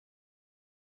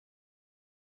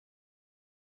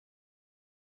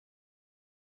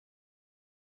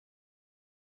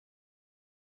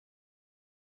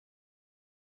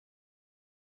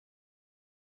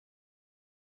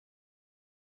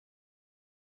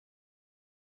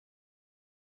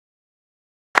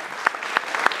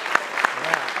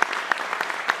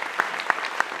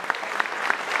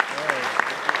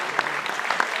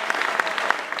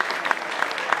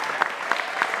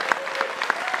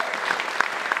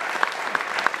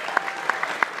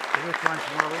Which one's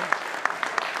Merle?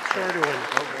 Third one.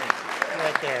 Okay.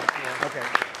 Right there. Yeah. Okay.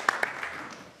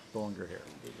 Longer here.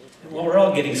 Well, we're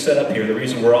all getting set up here. The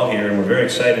reason we're all here and we're very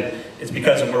excited is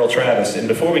because of Merle Travis. And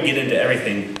before we get into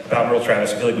everything about Merle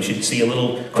Travis, I feel like we should see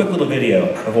a quick little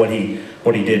video of what he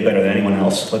did better than anyone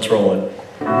else. Let's roll it.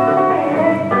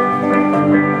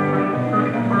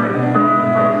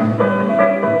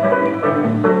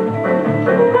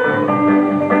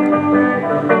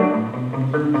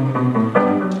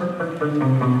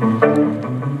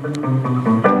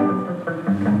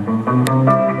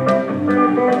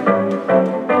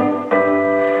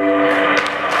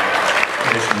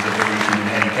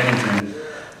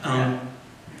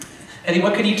 Eddie,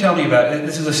 what can you tell me about it?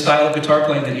 This is a style of guitar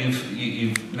playing that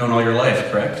you've known all your life,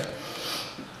 correct?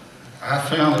 I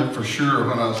found it for sure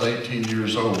when I was 18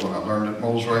 years old, when I learned that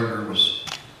Mose Rager was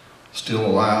still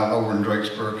alive over in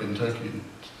Drakesburg, Kentucky.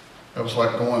 That was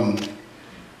like going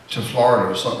to Florida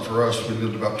or something for us. We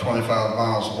lived about 25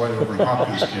 miles away over in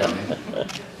Hopkins County,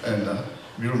 and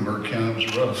Muhlenberg County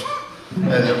was rough,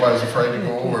 and everybody's afraid to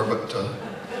go over, but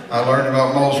I learned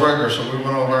about Mose Rager, so we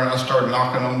went over and I started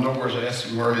knocking on doors,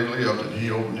 asking where he lived, and he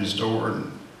opened his door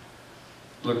and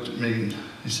looked at me and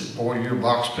he said, "Boy, you're a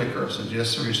box picker." I said, "Yes,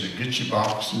 sir." He said, "Get your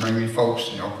box and bring me folks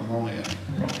and y'all come on in."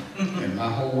 And my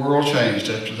whole world changed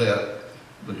after that.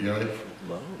 But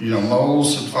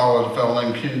Mose had followed a fellow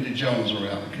named Kennedy Jones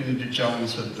around. Kennedy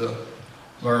Jones had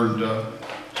learned to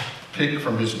pick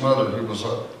from his mother, who was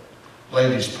a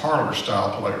ladies' parlor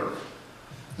style player.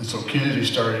 And so Kennedy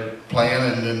started playing,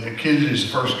 and then Kennedy's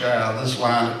the first guy out of this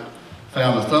line that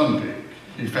found a thumb pick.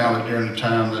 He found it during the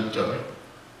time that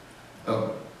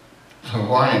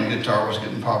Hawaiian guitar was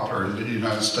getting popular in the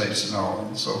United States and all.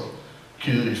 And so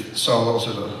Kennedy saw those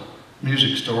at a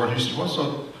music store, and he said, "What's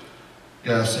up?"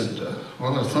 Guy said,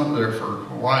 "Well, there's a thumb there for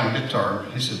Hawaiian guitar."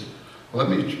 He said, "Well,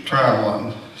 let me try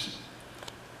one."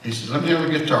 He said, "Let me have a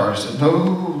guitar." He said, no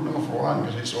for Hawaiian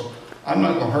guitar." He said, "Well, I'm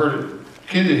not going to hurt it."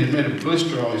 Kennedy had made a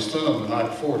blister on his thumb the night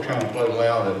before trying to play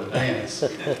loud at a dance.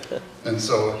 And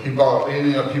so he bought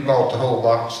the whole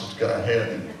box this guy had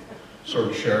and sort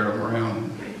of shared them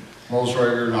around. Mose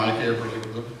Rager and Ike Everly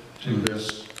were the two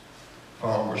best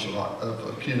followers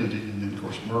of Kennedy, and then of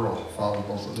course Merle followed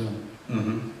both of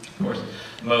them. Of course.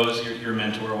 Mose, your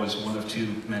mentor, was one of two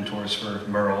mentors for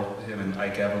Merle, him and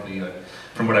Ike Everly.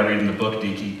 From what I read in the book,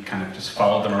 Deke kind of just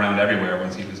followed them around everywhere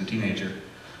once he was a teenager.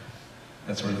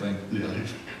 That sort of thing. Yeah,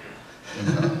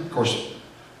 and of course,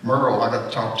 Merle, I got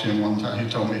to talk to him one time. He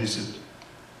told me, he said,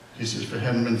 if it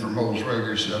hadn't been for Mose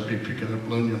Rager, he said, I'd be picking up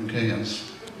aluminum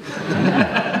cans. Well,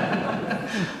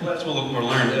 that's what we'll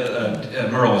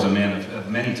learn. Merle was a man of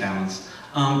many talents.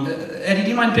 Eddie, do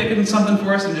you mind picking something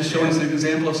for us and just showing us an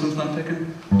example of some thumb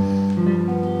picking?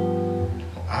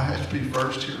 I have to be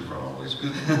first here for always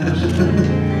good.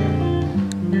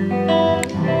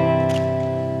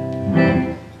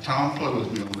 Tom, play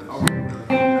with me on this.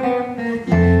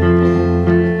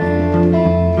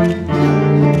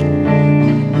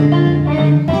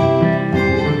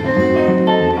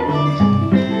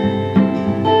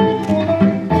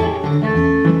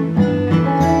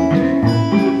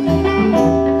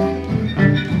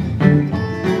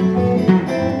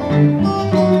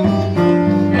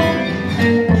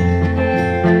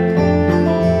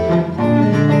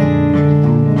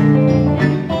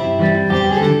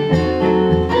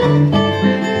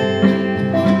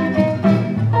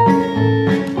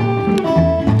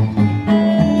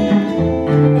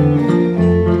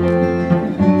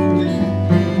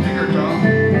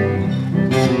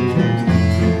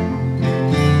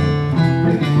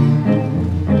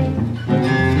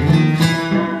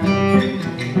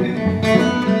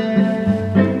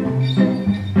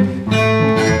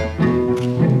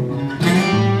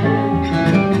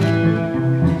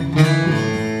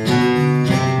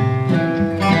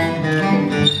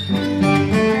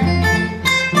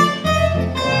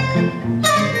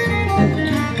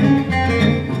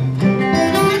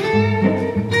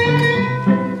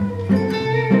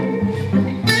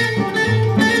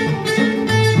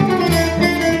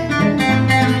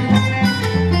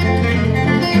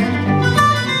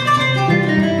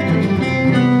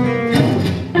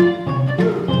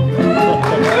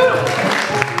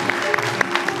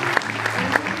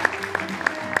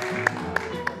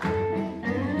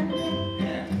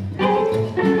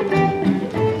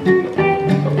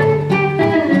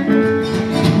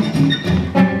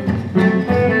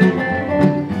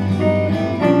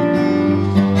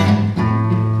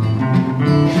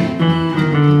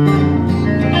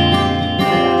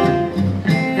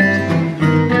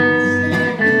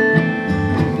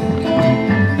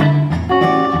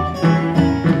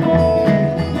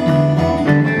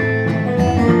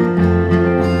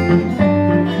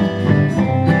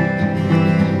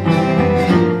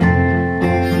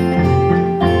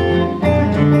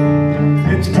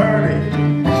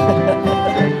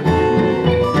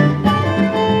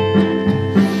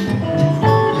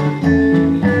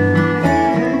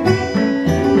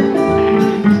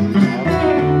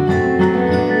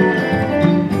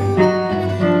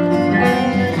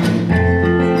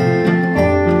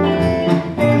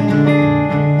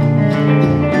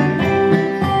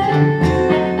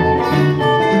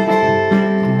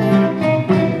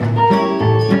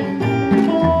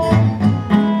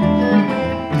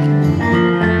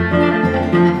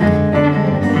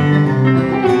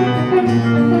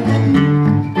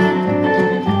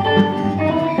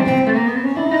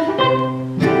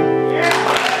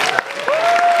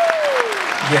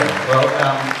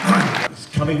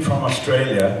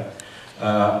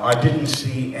 didn't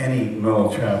see any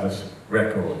Merle Travis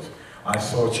records. I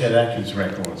saw Chet Atkins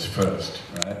records first,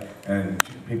 right? And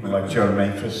people like Joe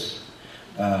Memphis.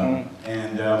 And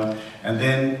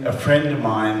then a friend of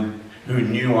mine who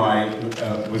knew I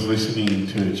was listening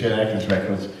to Chet Atkins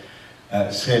records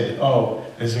said, oh,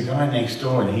 there's a guy next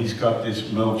door and he's got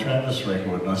this Merle Travis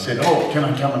record. And I said, oh, can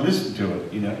I come and listen to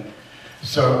it, you know?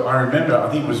 So I remember, I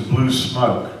think it was Blue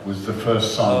Smoke was the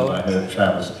first song that I heard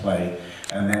Travis play.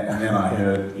 And then I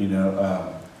heard, you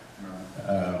know,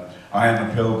 I Am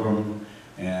a Pilgrim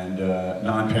and 9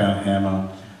 Pound Hammer,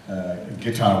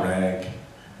 Guitar Rag,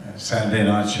 Saturday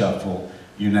Night Shuffle,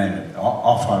 you name it.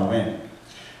 Off I went.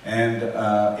 And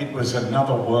it was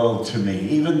another world to me,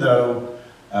 even though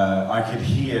I could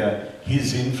hear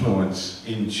his influence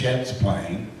in Chet's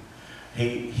playing.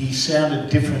 He sounded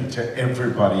different to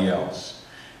everybody else.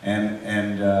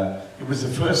 And it was the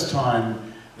first time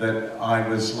that I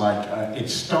was like, it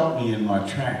stopped me in my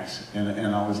tracks.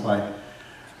 And I was like,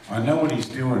 I know what he's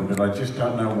doing, but I just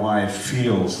don't know why it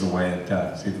feels the way it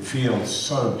does. It feels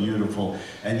so beautiful,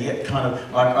 and yet kind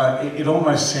of, like, it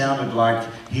almost sounded like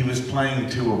he was playing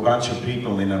to a bunch of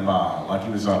people in a bar, like he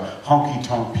was a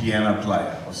honky-tonk piano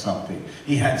player or something.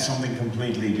 He had something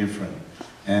completely different.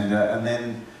 And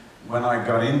then when I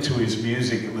got into his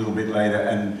music a little bit later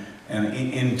and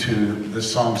into the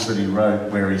songs that he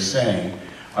wrote where he sang,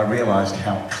 I realized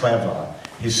how clever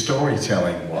his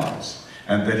storytelling was,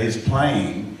 and that his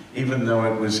playing, even though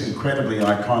it was incredibly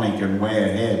iconic and way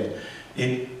ahead,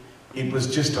 it was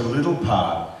just a little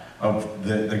part of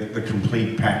the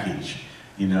complete package,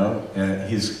 you know.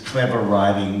 His clever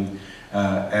writing,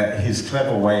 his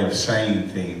clever way of saying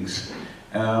things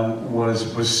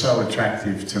was so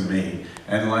attractive to me.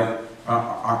 And like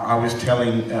I was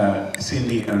telling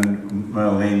Cindy and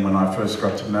Merlene when I first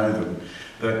got to know them,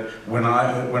 that when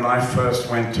I first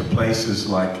went to places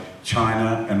like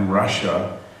China and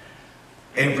Russia,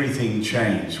 everything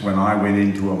changed when I went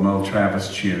into a Merle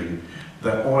Travis tune.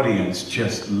 The audience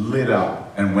just lit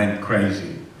up and went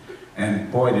crazy.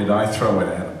 And boy, did I throw it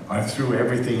at them. I threw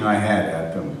everything I had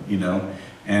at them, you know.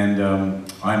 And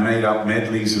I made up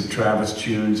medleys of Travis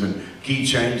tunes and key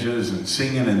changes and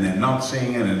singing and then not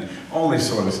singing and all this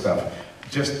sort of stuff,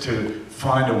 just to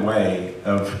find a way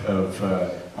of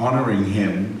honoring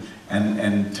him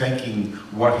and taking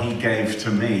what he gave to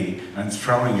me and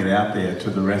throwing it out there to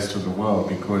the rest of the world,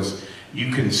 because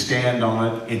you can stand on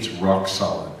it, it's rock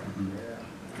solid.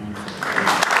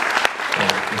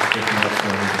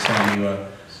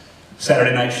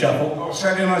 Saturday Night Shuffle. Oh,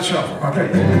 Saturday Night Shuffle,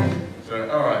 okay. So,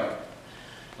 all right.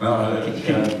 Well,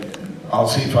 I'll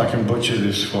see if I can butcher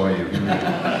this for you.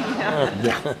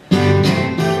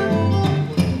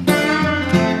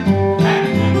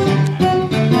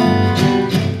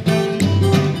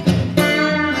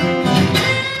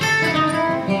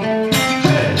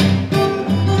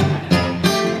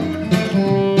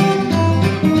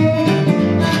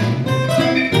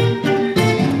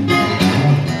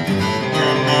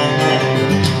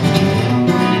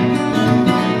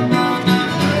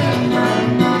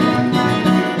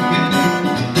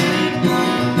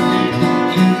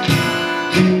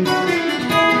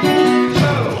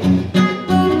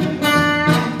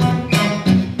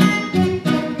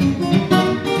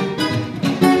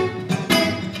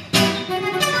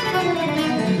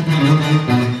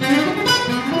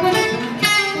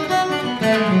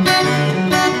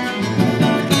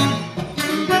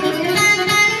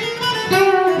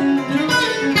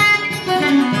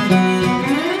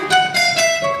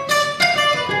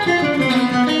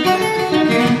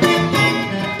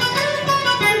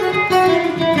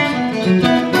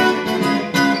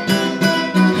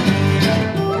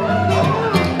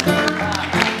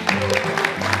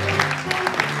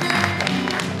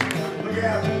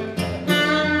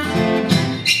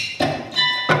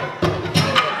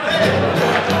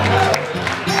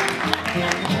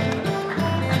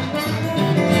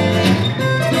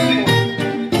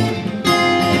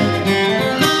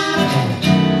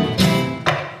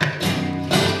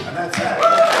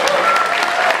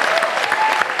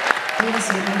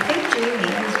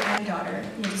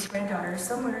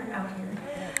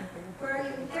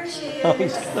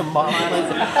 The mom. I'm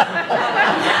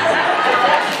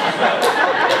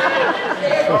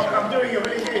doing a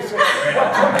video.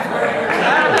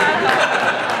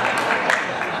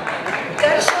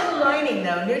 Gotta show the lining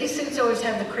though. Nudie suits always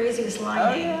have the craziest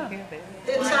lining. Oh, yeah.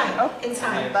 Inside,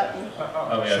 inside.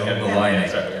 Oh, yeah, Show okay. the lining.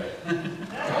 Sorry,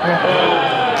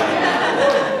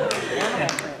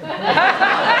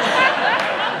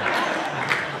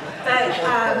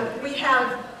 But we have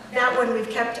that one we've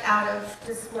kept out of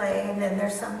display, and then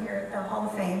there's some here at the Hall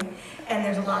of Fame, and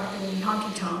there's a lot of them in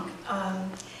honky tonk.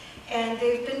 And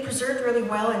they've been preserved really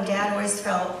well, and Dad always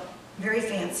felt very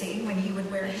fancy when he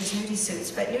would wear his nudie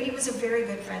suits. But Nudie was a very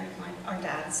good friend of our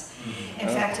dad's. In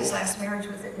fact, his last marriage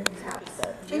was at Nudie's house.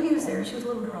 Jamie was there, she was a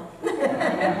little girl.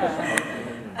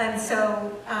 And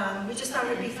so we just thought it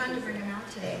would be fun to bring him out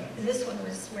today. And this one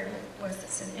was, where was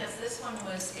this in? Yes, this one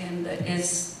was in the,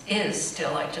 is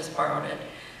still, I just borrowed it,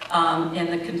 in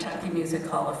the Kentucky Music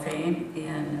Hall of Fame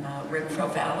in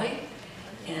Riverville Valley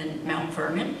in Mount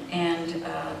Vernon. And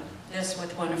this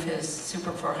with one of his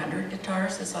Super 400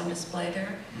 guitars is on display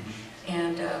there.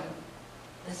 And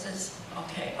this is,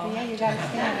 okay. Oh, Yeah, you got it.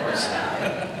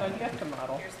 Yeah. You got the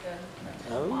model. Here's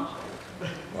the model.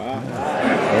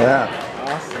 Yeah.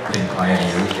 In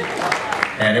Pioneer.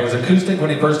 And it was acoustic when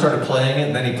he first started playing it,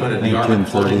 and then he put a Armin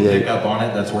floating pickup on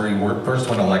it. That's where he first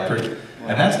went electric.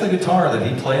 And that's the guitar that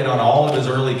he played on all of his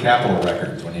early Capitol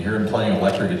records. When you hear him playing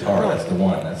electric guitar, that's the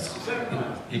one.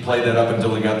 He played that up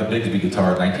until he got the Bigsby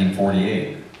guitar in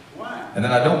 1948. And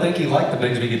then I don't think he liked the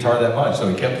Bigsby guitar that much, so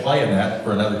he kept playing that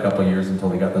for another couple of years until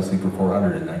he got the Super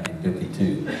 400 in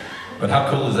 1952. But how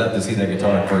cool is that to see that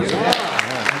guitar in person?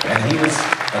 And he was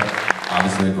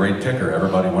obviously a great picker.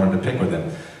 Everybody wanted to pick with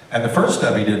him. And the first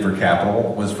stuff he did for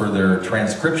Capitol was for their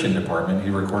transcription department. He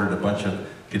recorded a bunch of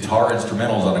guitar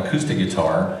instrumentals on acoustic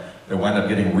guitar that wound up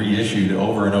getting reissued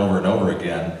over and over and over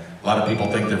again. A lot of people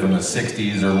think they're from the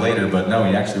 60s or later, but no,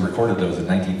 he actually recorded those in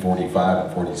 1945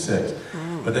 and 46.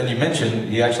 But then you mentioned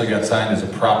he actually got signed as a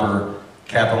proper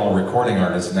Capitol recording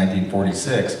artist in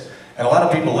 1946. And a lot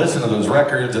of people listen to those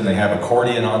records and they have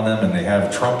accordion on them and they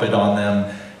have trumpet on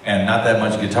them and not that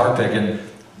much guitar picking.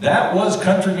 That was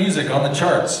country music on the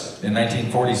charts in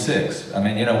 1946. I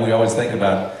mean, you know, we always think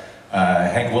about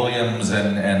Hank Williams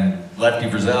and Lefty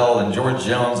Frizzell and George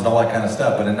Jones and all that kind of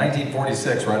stuff. But in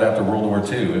 1946, right after World War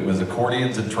II, it was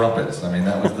accordions and trumpets. I mean,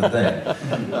 that was the thing.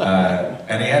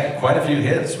 And he had quite a few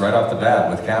hits right off the bat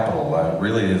with Capitol.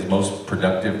 Really, his most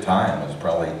productive time was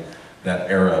probably that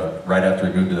era right after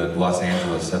he moved to Los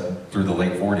Angeles through the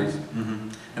late 40s.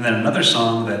 And then another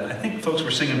song that I think folks were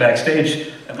singing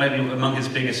backstage, that might be among his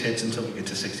biggest hits until we get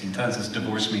to 16 Tons, is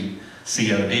Divorce Me,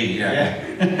 C.O.D. Yeah.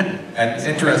 And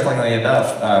interestingly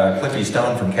enough, Cliffy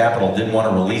Stone from Capitol didn't want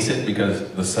to release it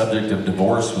because the subject of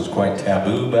divorce was quite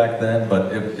taboo back then,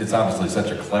 but it's obviously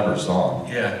such a clever song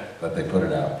that they put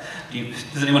it out.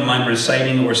 Does anyone mind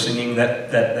reciting or singing that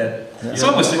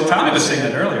song? Tommy was singing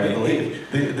it earlier, I believe.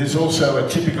 There's also a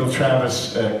typical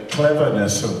Travis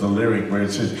cleverness of the lyric where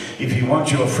it says, if you want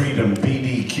your freedom,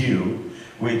 BDQ,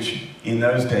 which in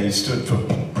those days stood for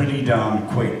pretty darn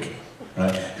quick.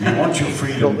 Right? If you want your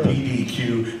freedom,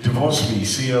 BDQ, divorce me,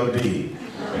 COD.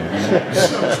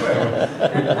 So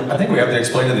clever. I think we have to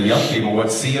explain to the young people what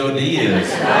COD is.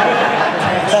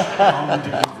 Cash on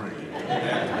delivery.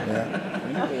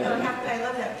 I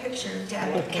love that picture of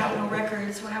Dad at Capitol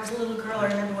Records. When I was a little girl, I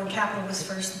remember when Capitol was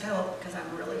first built, because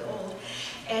I'm really old.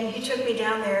 And he took me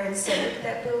down there and said, look at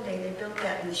that building, they built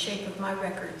that in the shape of my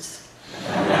records.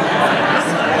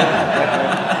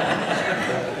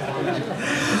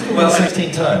 Well,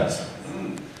 16 Tons.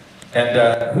 And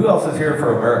who else is here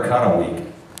for Americana Week?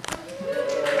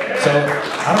 So,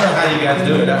 I don't know how you guys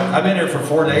do it. I've been here for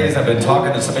 4 days. I've been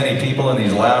talking to so many people in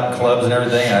these loud clubs and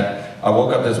everything. I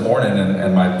woke up this morning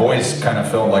and my voice kind of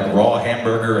felt like raw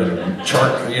hamburger and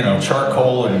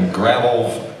charcoal and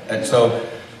gravel. And so,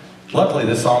 luckily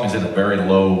this song is in a very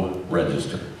low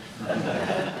register.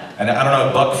 And I don't know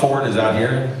if Buck Ford is out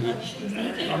here.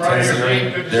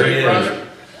 There he is.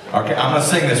 Okay, I'm gonna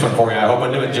sing this one for you. I hope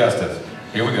I do it justice.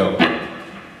 Here we go.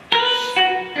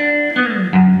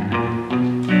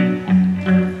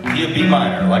 Key of B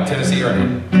minor, like Tennessee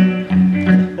Ernie.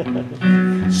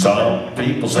 Some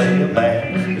people say a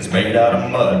man is made out of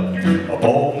mud. A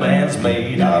poor man's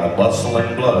made out of muscle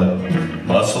and blood.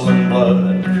 Muscle and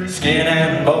blood, skin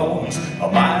and bones.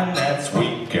 A mind that's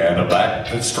weak and a back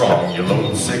that's strong. You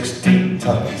load 16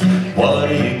 tons. What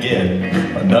do you get?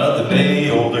 Another day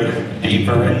older,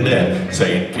 deeper in debt.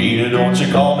 St. Peter, don't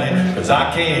you call me, 'cause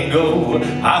I can't go.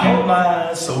 I hold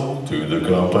my soul to the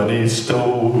company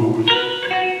store.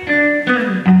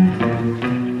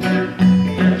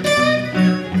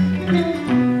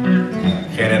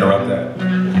 Can't interrupt that.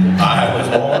 I was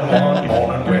born one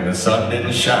morning when the sun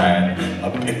didn't shine. I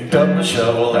picked up my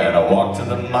shovel and I walked to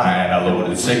the mine. I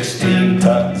loaded 16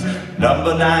 tons,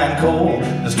 number 9 coal.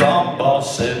 The strong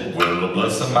boss said, well,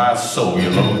 bless my soul, you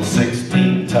load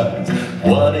 16 tons.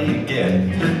 What do you get?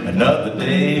 Another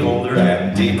day older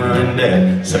and deeper in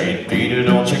debt. St. Peter,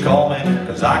 don't you call me,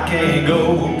 'cause I can't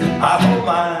go. I hold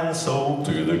my soul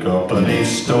to the company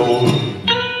store.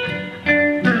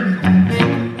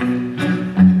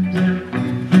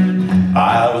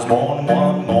 I was born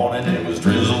one morning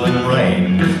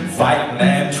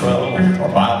Nantrell, or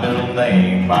my middle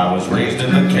name. I was raised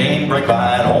in the canebrake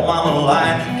by an old mama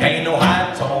line. Can't no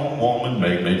high-tone woman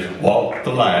make me walk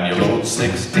the line. You load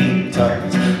 16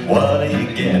 tons, what do you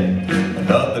get?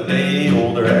 Another day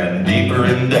older and deeper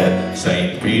in debt.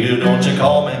 St. Peter, don't you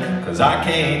call me, 'cause I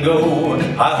can't go.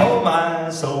 I hold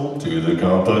my soul to the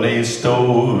company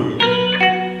store.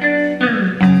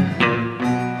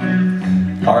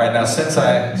 All right, now since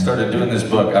I started doing this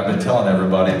book, I've been telling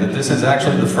everybody that this is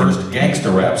actually the first gangster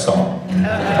rap song.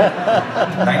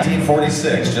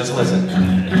 1946, just listen.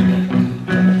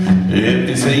 If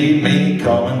you see me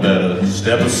coming, better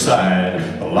step aside.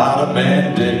 A lot of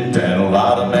men didn't and a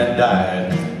lot of men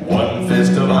died. One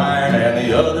fist of iron and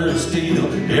the other of steel.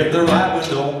 If the right one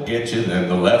don't get you, then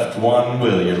the left one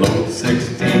will. You load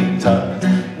 16 tons,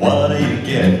 what do you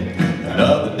get?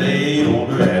 Another day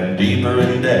older and deeper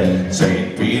in debt.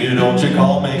 St. Peter, don't you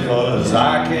call me, 'cause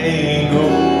I can't go.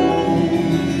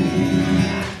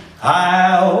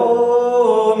 I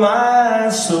owe my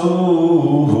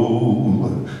soul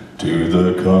to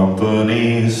the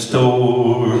company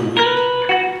store.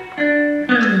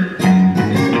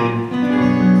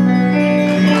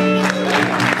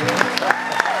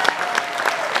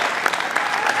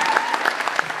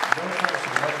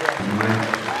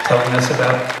 Telling us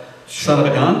about Son of a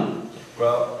Gun?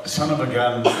 Well, Son of a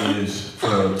Gun is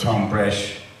for Tom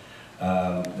Bresh,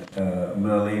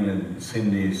 Merle and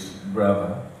Cindy's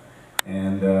brother,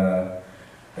 and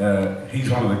he's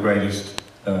one of the greatest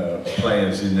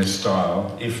players in this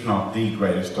style, if not the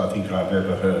greatest I think I've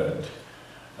ever heard.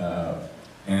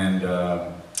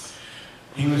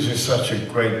 He was just such a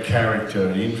great character,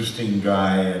 an interesting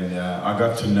guy, and I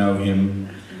got to know him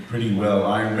pretty well.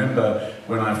 I remember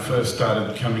when I first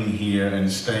started coming here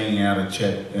and staying out at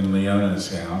Chet and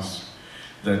Leona's house,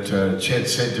 that Chet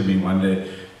said to me one day,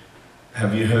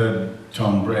 "Have you heard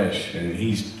Tom Bresh? And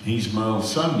he's Merle's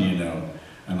son, you know."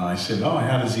 And I said, "Oh,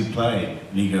 how does he play?"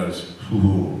 And he goes,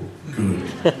 "Ooh, good."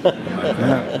 Like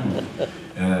that.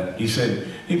 He said,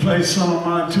 "He plays some of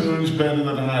my tunes better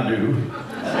than I do."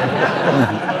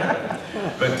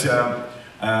 But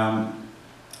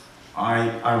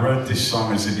I wrote this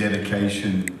song as a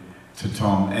dedication to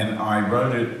Tom, and I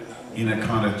wrote it in a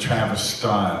kind of Travis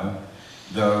style,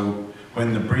 though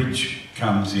when the bridge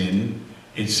comes in,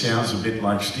 it sounds a bit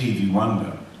like Stevie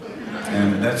Wonder.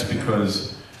 And that's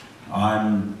because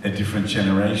I'm a different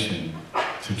generation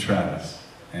to Travis.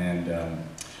 And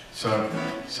so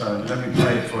let me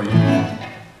play it for you.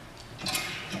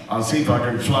 I'll see if I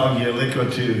can flog you a lick or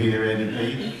two here, Eddie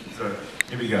Pete. So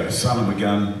here we go, Son of a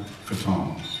Gun for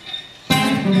Tom.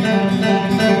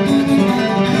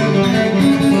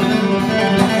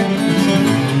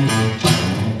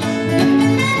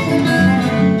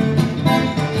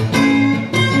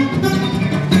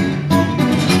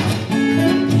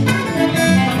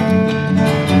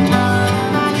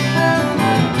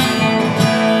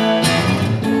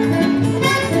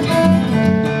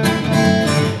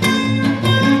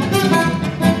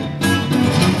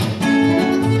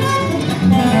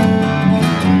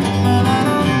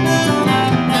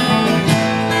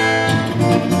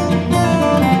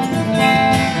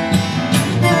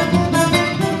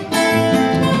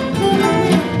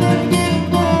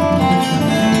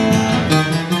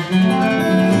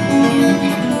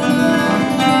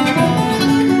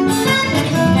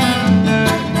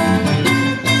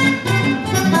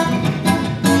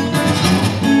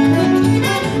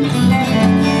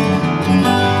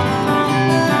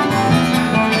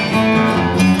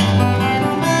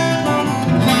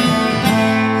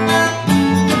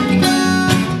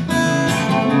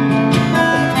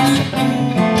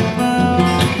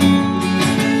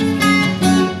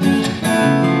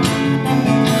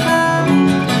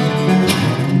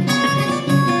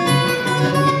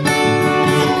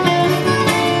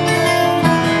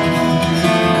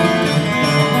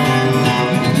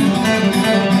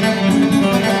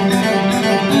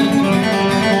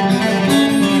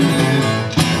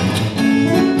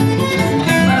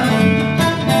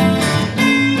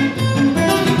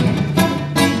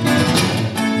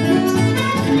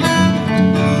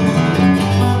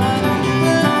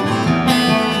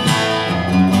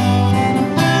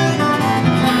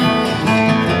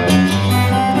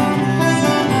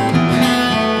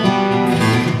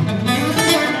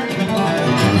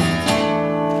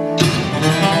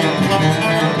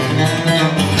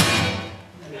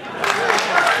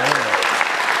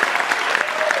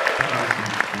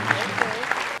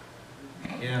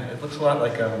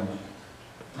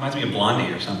 Reminds me of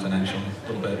Blondie or something, actually, a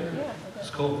little bit.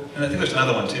 It's cool. And I think there's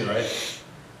another one too, right?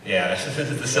 Yeah, this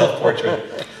is the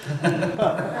self-portrait.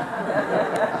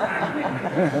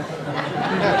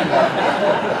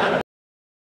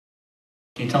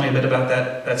 Can you tell me a bit about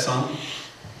that song?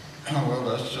 Oh,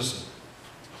 well,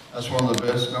 that's one of the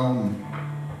best known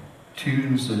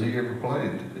tunes that he ever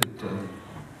played.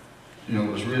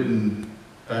 It was written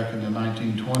back in the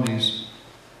 1920s,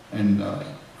 and of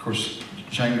course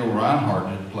Django Reinhardt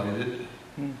had played it.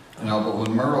 But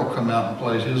when Merle come out and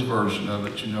played his version of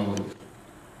it,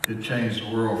 it changed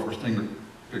the world for finger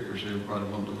pickers. Everybody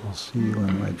wanted to. I'll see you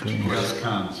in my dreams. West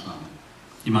Con song.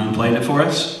 You mind playing it for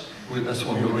us? That's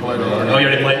what we played Oh, already. you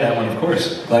already played that one, of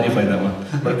course. Glad you played that one.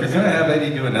 But if you're going to have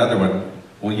Eddie do another one,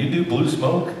 will you do Blue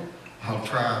Smoke? I'll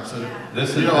try. So,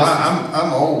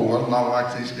 I'm old. I'm not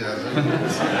like these guys.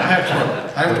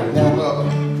 I have to warm up.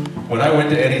 When I went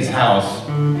to Eddie's house,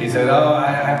 he said, "Oh,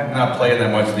 I'm not playing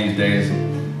that much these days."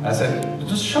 I said,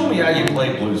 "Just show me how you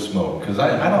play Blue Smoke, because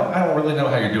I don't really know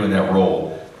how you're doing that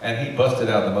role." And he busted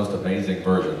out the most amazing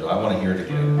version. I want to hear it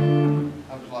again.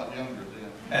 I was a lot younger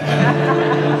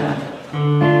then.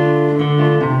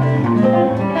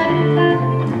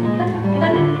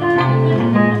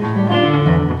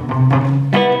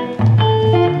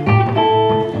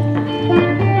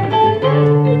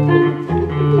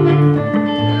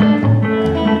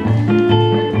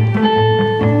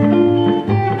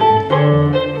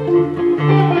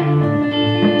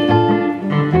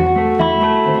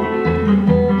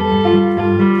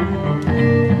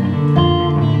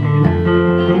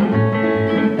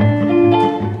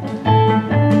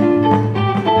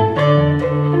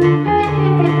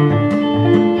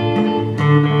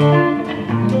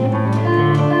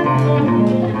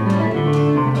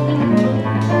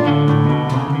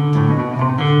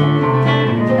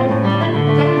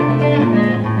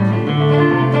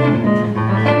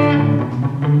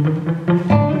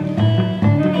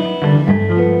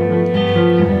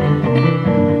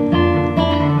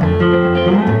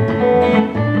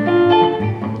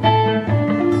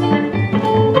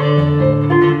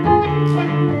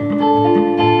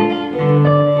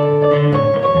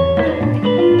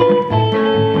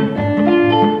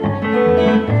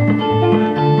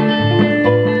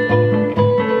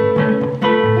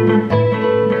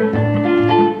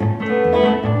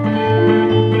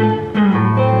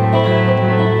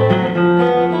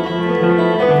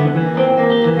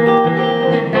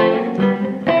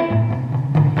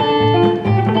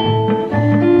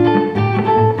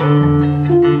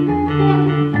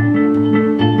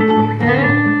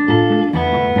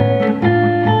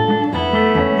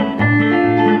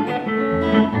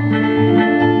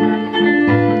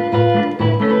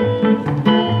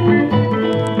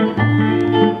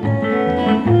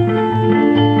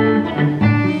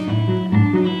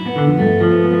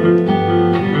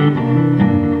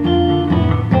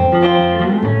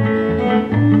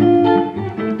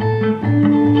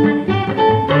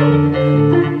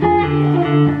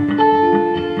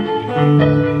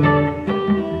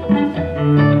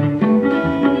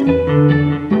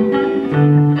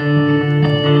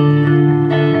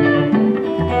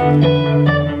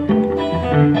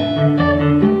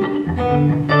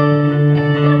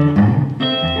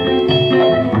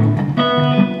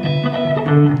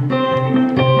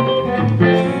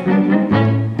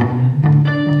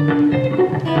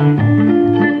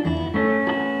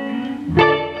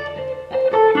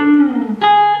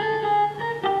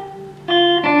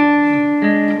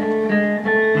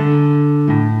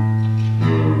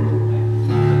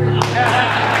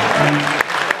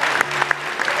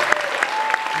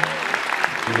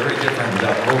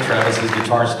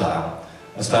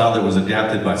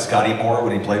 By Scotty Moore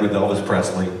when he played with Elvis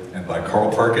Presley, and by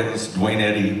Carl Perkins, Dwayne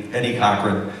Eddy, Eddie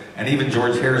Cochran, and even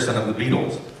George Harrison of the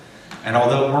Beatles. And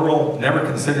although Merle never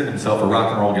considered himself a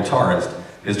rock and roll guitarist,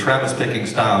 his Travis picking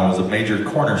style was a major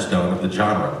cornerstone of the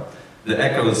genre. The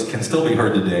echoes can still be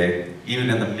heard today, even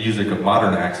in the music of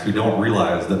modern acts who don't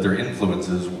realize that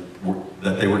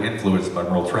they were influenced by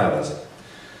Merle Travis.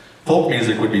 Folk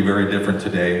music would be very different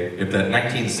today if that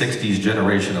 1960s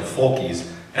generation of folkies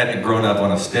hadn't grown up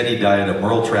on a steady diet of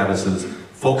Merle Travis's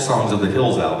Folk Songs of the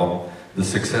Hills album, the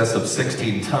success of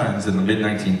 16 Tons in the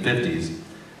mid-1950s,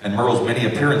 and Merle's many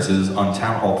appearances on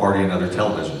Town Hall Party and other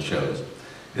television shows.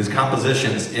 His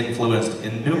compositions influenced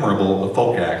innumerable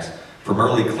folk acts, from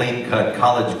early clean-cut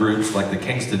college groups like the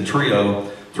Kingston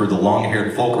Trio through the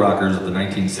long-haired folk rockers of the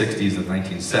 1960s and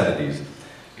 1970s.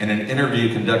 In an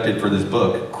interview conducted for this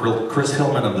book, Chris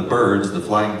Hillman of the Byrds, the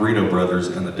Flying Burrito Brothers,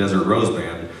 and the Desert Rose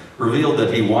Band revealed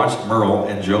that he watched Merle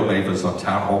and Joe Maphis on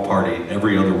Town Hall Party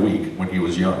every other week when he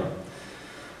was young.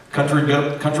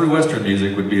 Country western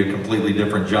music would be a completely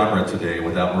different genre today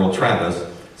without Merle Travis,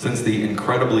 since the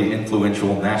incredibly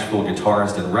influential Nashville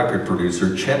guitarist and record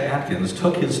producer Chet Atkins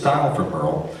took his style from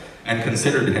Merle and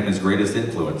considered him his greatest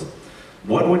influence.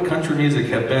 What would country music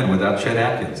have been without Chet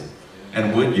Atkins?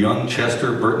 And would young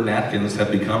Chester Burton Atkins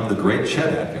have become the great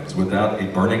Chet Atkins without a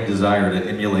burning desire to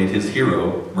emulate his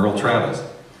hero, Merle Travis?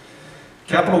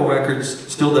 Capitol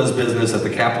Records still does business at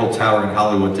the Capitol Tower in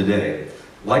Hollywood today.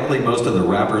 Likely most of the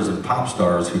rappers and pop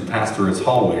stars who pass through its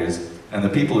hallways and the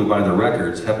people who buy the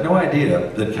records have no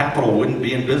idea that Capitol wouldn't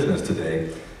be in business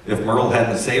today if Merle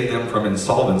hadn't saved them from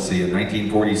insolvency in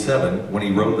 1947 when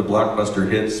he wrote the blockbuster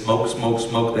hit Smoke, Smoke,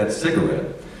 Smoke That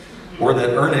Cigarette, or that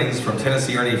earnings from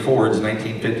Tennessee Ernie Ford's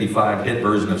 1955 hit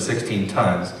version of 16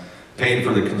 Tons paid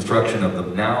for the construction of the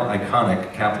now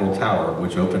iconic Capitol Tower,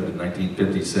 which opened in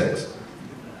 1956.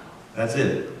 That's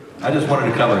it. I just wanted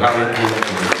to cover how influential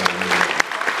this guy is.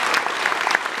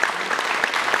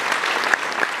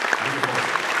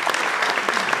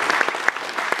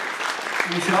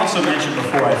 We should also mention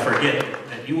before I forget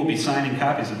that you will be signing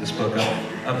copies of this book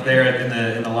up there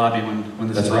in the lobby when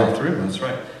this is all through. That's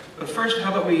right. But first,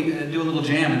 how about we do a little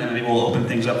jam and then maybe we'll open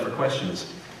things up for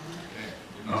questions.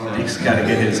 Deke's got to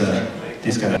get his.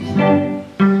 He's got to.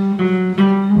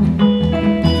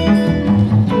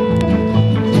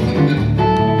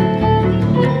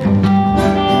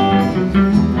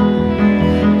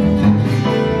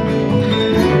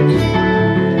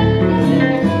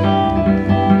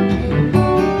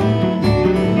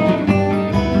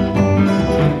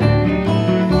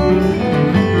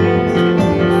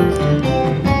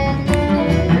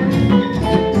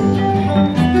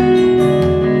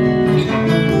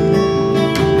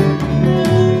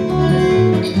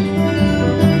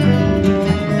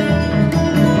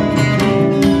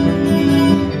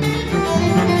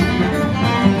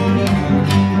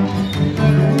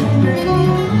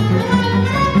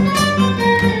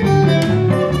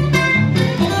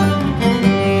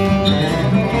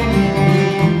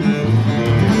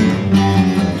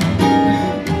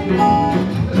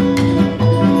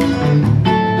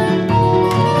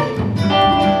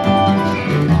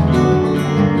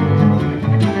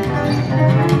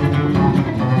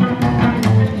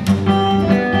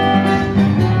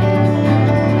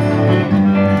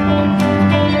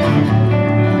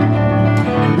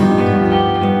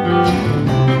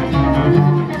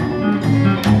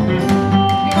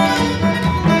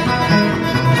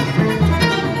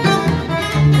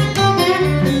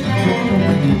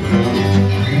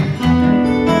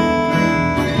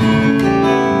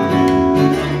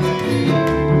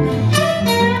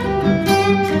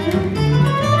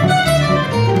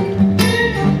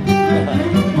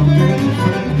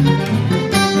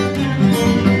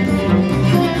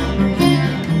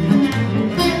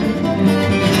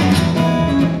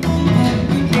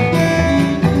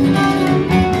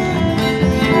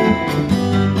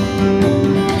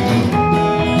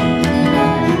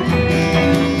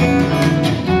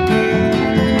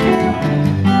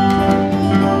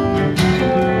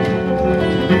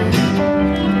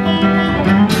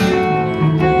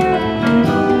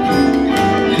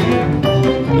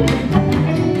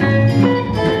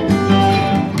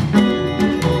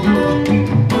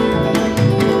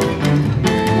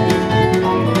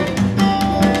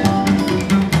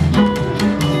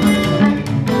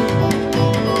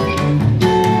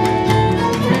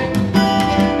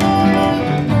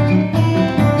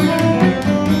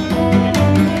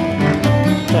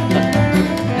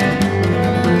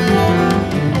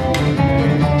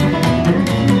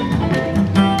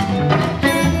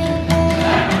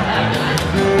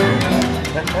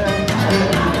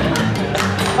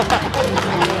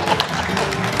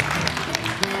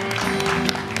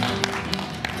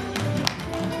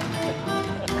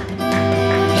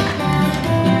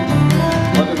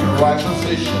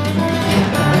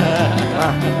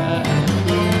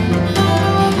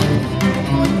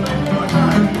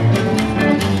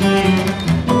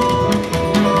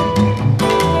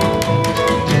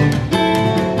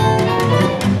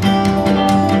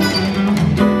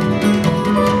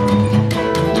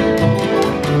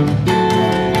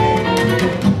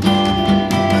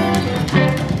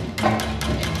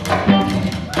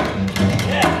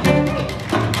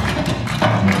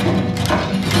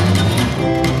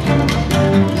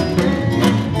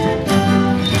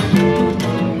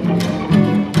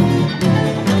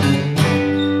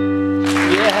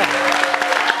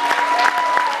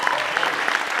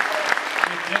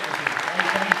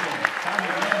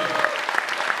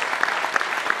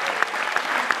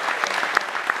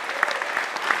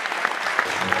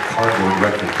 cardboard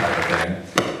record type of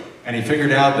thing. And he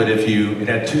figured out that it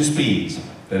had two speeds,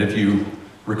 that if you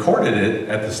recorded it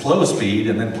at the slow speed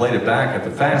and then played it back at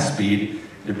the fast speed,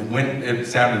 it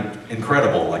sounded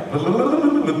incredible, like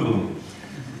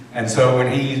and so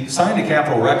when he signed to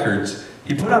Capitol Records,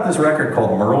 he put out this record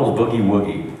called Merle's Boogie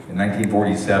Woogie. in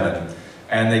 1947.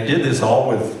 And they did this all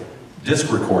with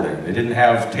disc recording. They didn't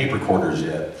have tape recorders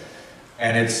yet.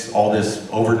 And it's all this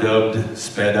overdubbed,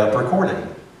 sped up recording.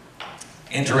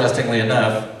 Interestingly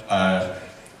enough,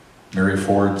 Mary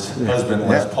Ford's husband,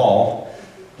 Les Paul,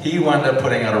 he wound up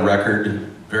putting out a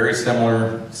record, very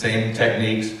similar, same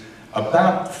techniques.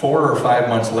 About 4 or 5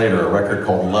 months later, a record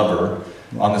called Lover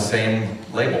on the same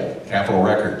label, Capitol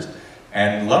Records.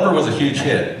 And Lover was a huge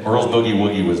hit. Merle's Boogie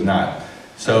Woogie was not.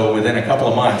 So within a couple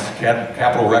of months,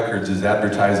 Capitol Records is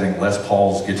advertising Les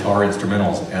Paul's guitar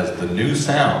instrumentals as the new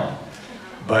sound.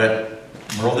 But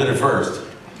Merle did it first.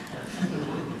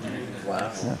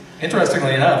 Wow.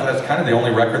 Interestingly enough, that's kind of the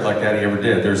only record like that he ever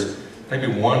did. There's maybe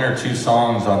 1 or 2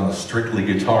 songs on the Strictly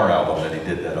Guitar album that he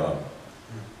did that on.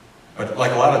 But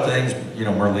like a lot of things, you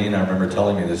know, Merlene, I remember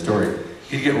telling me this story,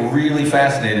 he'd get really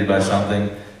fascinated by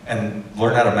something and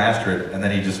learn how to master it, and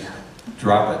then he'd just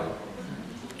drop it.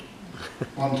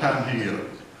 One time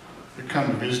he'd come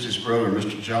to visit his brother,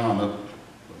 Mr. John.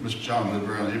 Mr. John lived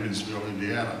around Evansville,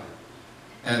 Indiana.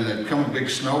 And there'd come a big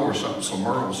snow or something, so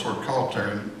Merle was sort of caught there.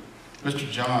 And Mr.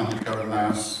 John had got a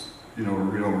nice, you know,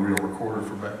 real recorder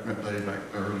for back in that day, back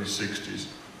in the early 60s.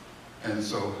 And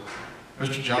so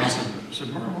Mr. John said,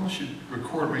 Merle, why don't you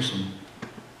record me some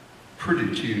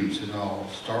pretty tunes, you know,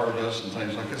 Stardust and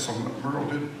things like that. So Merle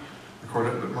did record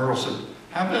it, but Merle said,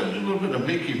 how about do a little bit of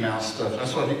Mickey Mouse stuff?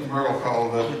 That's what Merle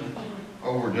called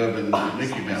overdubbing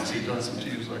Mickey Mouse. He'd done some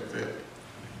tunes like that.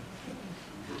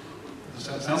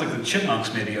 Sounds like the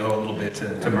Chipmunks maybe owe a little bit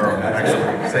to Merle,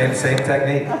 actually. Same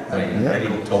technique. I mean, Eddie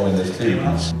told me this too.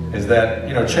 Is that,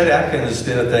 you know, Chet Atkins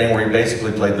did a thing where he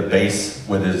basically played the bass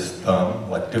with his thumb,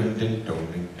 like ding ding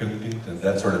ding ding ding ding,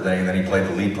 that sort of thing, and then he played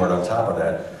the lead part on top of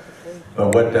that.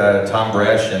 But what Tom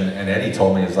Bresh and Eddie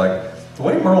told me is like, the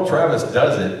way Merle Travis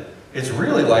does it, it's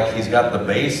really like he's got the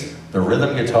bass, the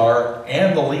rhythm guitar,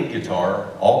 and the lead guitar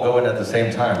all going at the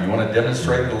same time. You want to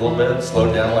demonstrate it a little bit,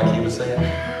 slow down like he was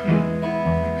saying?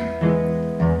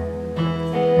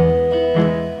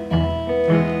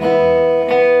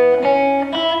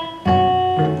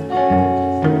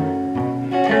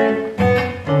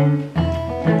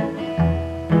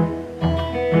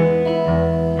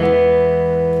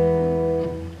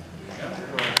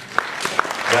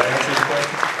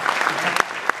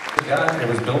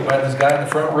 Guy in the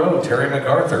front row, Terry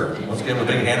MacArthur. Let's give him a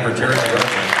big hand for Terry MacArthur.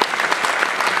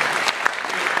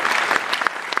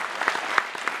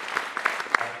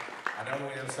 I know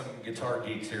we have some guitar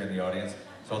geeks here in the audience,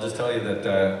 so I'll just tell you that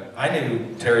I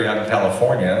knew Terry out in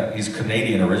California. He's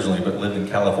Canadian originally, but lived in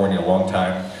California a long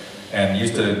time, and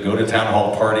used to go to Town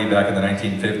Hall Party back in the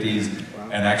 1950s,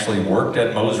 and actually worked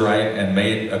at Mosrite and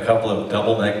made a couple of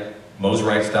double-neck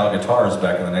Mosrite style guitars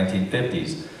back in the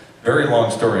 1950s. Very long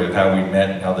story of how we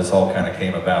met and how this all kind of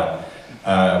came about.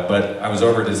 But I was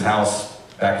over at his house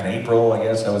back in April, I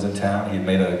guess. I was in town. He had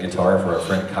made a guitar for our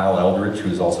friend Kyle Eldridge,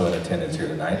 who's also in attendance here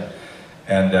tonight.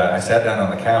 And I sat down on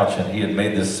the couch, and he had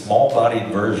made this small-bodied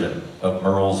version of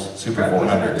Merle's Super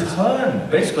 400. It's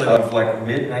basically of like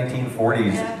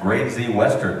mid-1940s grade Z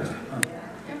Westerns.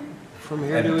 From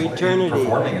here to eternity.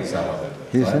 Performing in some of it.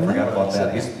 So I forgot about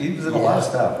that. He was in a lot of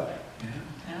stuff.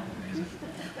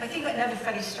 I think another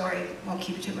funny story, won't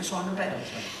keep it too much longer, but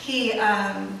he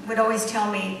would always tell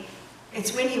me,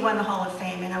 it's when he won the Hall of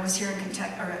Fame, and I was here in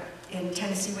Kentucky, or in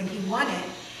Tennessee when he won it,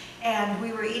 and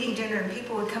we were eating dinner, and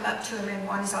people would come up to him and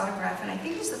want his autograph, and I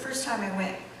think it was the first time I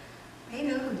went, they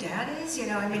know who Dad is? You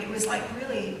know, I mean, it was like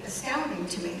really astounding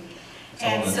to me.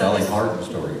 And so Dolly Parton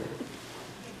story.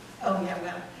 Oh yeah,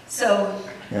 well, so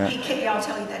he came, I'll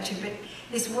tell you that too, but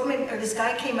this woman, or this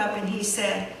guy came up and he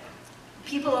said,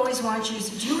 people always want you to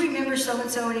say, do you remember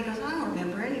so-and-so? And he goes, I don't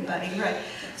remember anybody, right?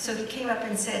 So he came up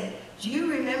and said, do you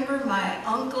remember my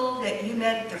uncle that you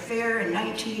met at the fair in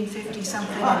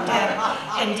 1950-something?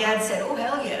 And Dad said, oh,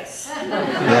 hell yes. He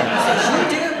says, you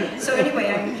do? So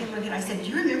anyway, I came looking, I said, do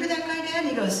you remember that guy, Dad? And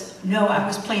he goes, no, I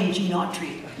was playing Gene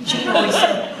Autry. Gene always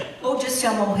said, oh, just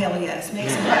tell him, oh, hell yes,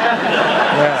 makes him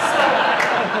happy. So,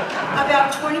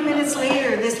 about 20 minutes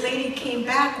later, this lady came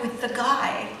back with the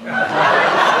guy.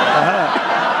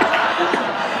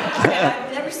 And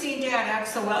I've never seen Dad act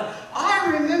so well. I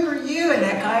remember you, and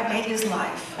that guy made his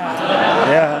life.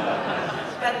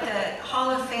 But the Hall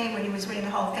of Fame, when he was winning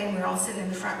the Hall of Fame, we were all sitting in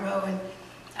the front row, and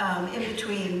in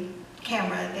between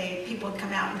camera, people had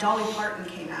come out, and Dolly Parton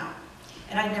came out.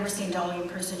 And I'd never seen Dolly in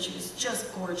person. She was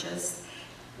just gorgeous,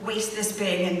 waist this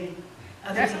big, and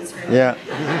other things. And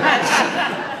she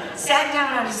sat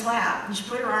down on his lap, and she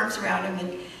put her arms around him,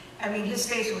 and I mean, his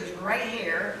face was right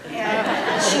here,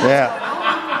 and she was going, oh,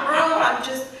 Uncle Merle, I'm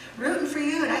just rooting for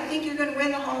you, and I think you're going to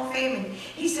win the Hall of Fame. And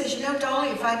he says, you know, Dolly,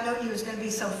 if I'd known you was going to be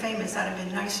so famous, I'd have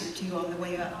been nicer to you on the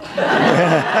way up.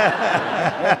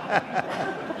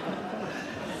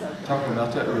 Talking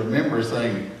about that remember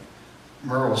thing,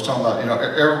 Merle was talking about, you know,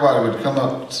 everybody would come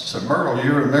up and say, Merle,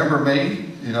 you remember me?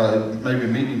 You know, maybe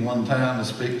meet him one time to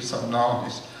speak to something. No,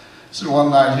 so one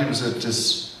night he was at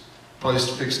this place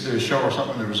to fix to do a show or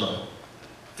something. There was a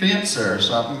fence there or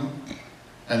something,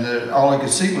 and all he could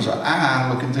see was an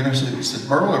eye looking through. So he said,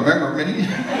 Merle, remember me?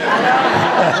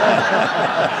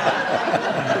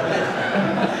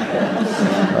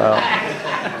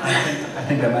 I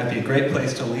think that might be a great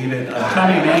place to leave it.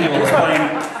 Tommy Emmanuel is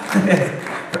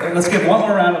playing. Let's give one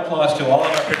more round of applause to all of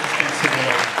our participants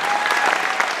today.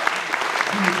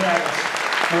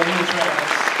 Merle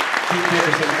Travis,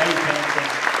 Dickerson, Pennington,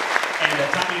 and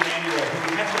Tommy Emmanuel,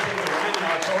 who has to play the Ryman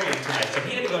Auditorium tonight. So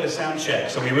he had to go to sound check.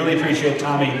 So we really appreciate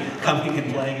Tommy coming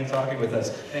and playing and talking with us.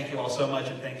 Thank you all so much,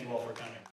 and thank you all for coming.